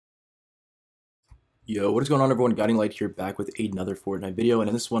Yo, what is going on everyone? GuidingLight here, back with another Fortnite video, and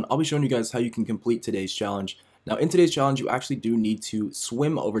in this one I'll be showing you guys how you can complete today's challenge. Now in today's challenge you actually do need to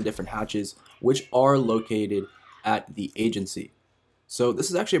swim over different hatches which are located at the agency. So this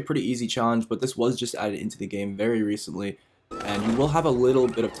is actually a pretty easy challenge, but this was just added into the game very recently, and you will have a little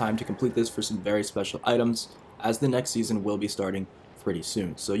bit of time to complete this for some very special items, as the next season will be starting pretty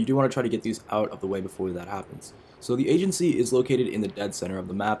soon. So you do want to try to get these out of the way before that happens. So the agency is located in the dead center of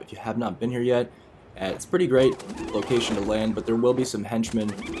the map. If you have not been here yet, it's a pretty great location to land, but there will be some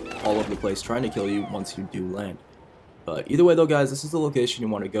henchmen all over the place trying to kill you once you do land. But either way though guys, this is the location you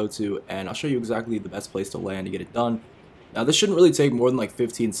want to go to, and I'll show you exactly the best place to land to get it done. Now this shouldn't really take more than like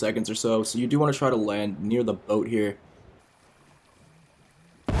 15 seconds or so you do want to try to land near the boat here.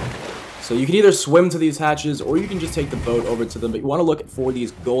 So you can either swim to these hatches or you can just take the boat over to them, but you want to look for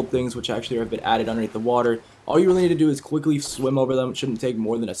these gold things which actually have been added underneath the water. All you really need to do is quickly swim over them. It shouldn't take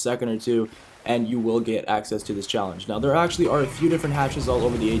more than a second or two, and you will get access to this challenge. Now there actually are a few different hatches all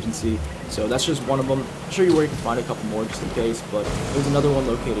over the agency, so that's just one of them. I'll show you where you can find a couple more just in case, but there's another one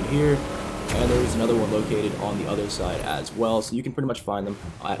located here, and there's another one located on the other side as well, so you can pretty much find them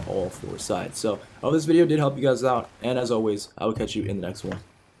at all four sides. So I hope this video did help you guys out, and as always, I will catch you in the next one.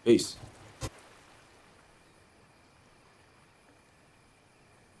 Peace.